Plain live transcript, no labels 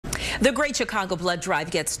The Great Chicago Blood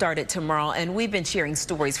Drive gets started tomorrow, and we've been sharing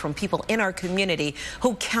stories from people in our community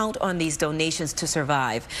who count on these donations to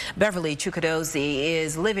survive. Beverly Chukwudozie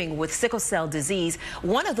is living with sickle cell disease.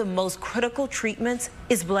 One of the most critical treatments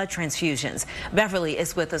is blood transfusions. Beverly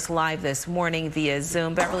is with us live this morning via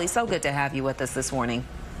Zoom. Beverly, so good to have you with us this morning.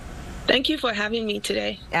 Thank you for having me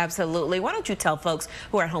today. Absolutely. Why don't you tell folks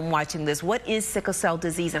who are at home watching this, what is sickle cell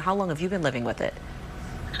disease and how long have you been living with it?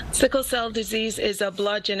 Sickle cell disease is a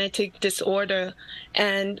blood genetic disorder,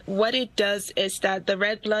 and what it does is that the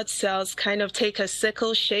red blood cells kind of take a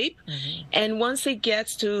sickle shape, and once it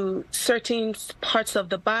gets to certain parts of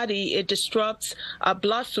the body, it disrupts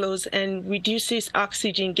blood flows and reduces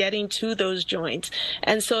oxygen getting to those joints,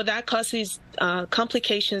 and so that causes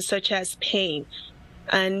complications such as pain.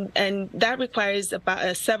 And that requires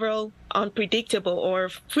about several unpredictable or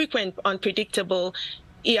frequent unpredictable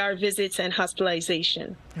ER visits and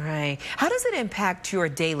hospitalization. Right. How does it impact your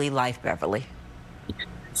daily life, Beverly?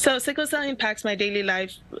 So sickle cell impacts my daily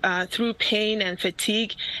life through pain and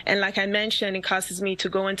fatigue. And like I mentioned, it causes me to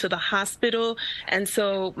go into the hospital. And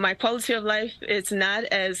so my quality of life is not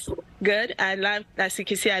as good. As you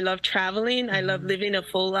can see, I love traveling. I love living a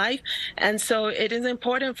full life. And so it is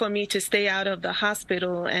important for me to stay out of the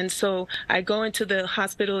hospital. And so I go into the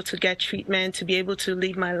hospital to get treatment to be able to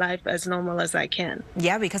live my life as normal as I can.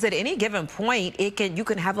 Yeah, because at any given point, you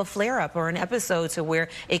can have a flare-up or an episode to where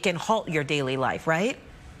it can halt your daily life, right?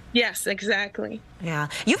 Yes, exactly. Yeah.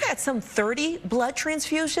 You've had some 30 blood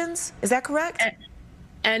transfusions, is that correct?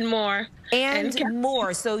 And more. And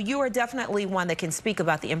more. So you are definitely one that can speak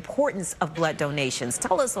about the importance of blood donations.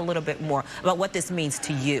 Tell us a little bit more about what this means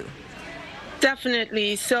to you.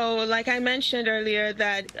 Definitely. So like I mentioned earlier,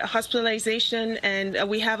 that hospitalization, and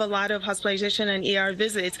we have a lot of hospitalization and ER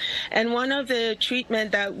visits. And one of the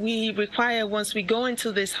treatment that we require once we go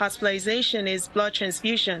into this hospitalization is blood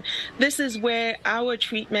transfusion. This is where our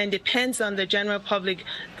treatment depends on the general public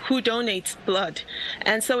who donates blood.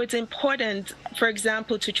 And so it's important, for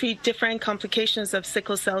example, to treat different complications of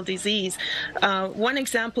sickle cell disease. One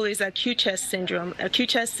example is acute chest syndrome. Acute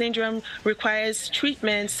chest syndrome requires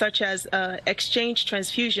treatment such as exchange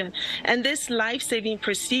transfusion. And this life-saving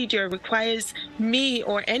procedure requires me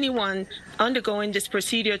or anyone undergoing this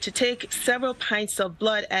procedure to take several pints of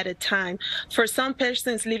blood at a time. For some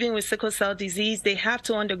persons living with sickle cell disease, they have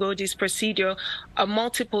to undergo this procedure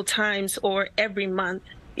multiple times or every month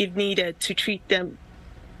if needed to treat them.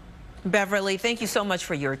 Beverly, thank you so much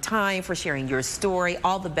for your time, for sharing your story.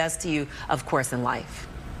 All the best to you, of course, in life.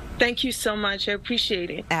 Thank you so much. I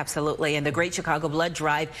appreciate it. Absolutely. And the Great Chicago Blood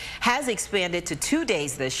Drive has expanded to 2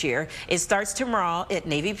 days this year. It starts tomorrow at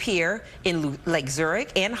Navy Pier in Lake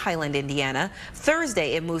Zurich and Highland, Indiana.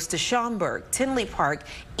 Thursday, it moves to Schaumburg, Tinley Park,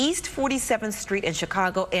 East 47th Street in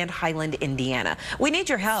Chicago and Highland, Indiana. We need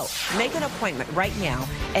your help. Make an appointment right now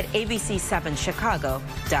at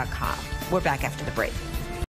abc7chicago.com. We're back after the break.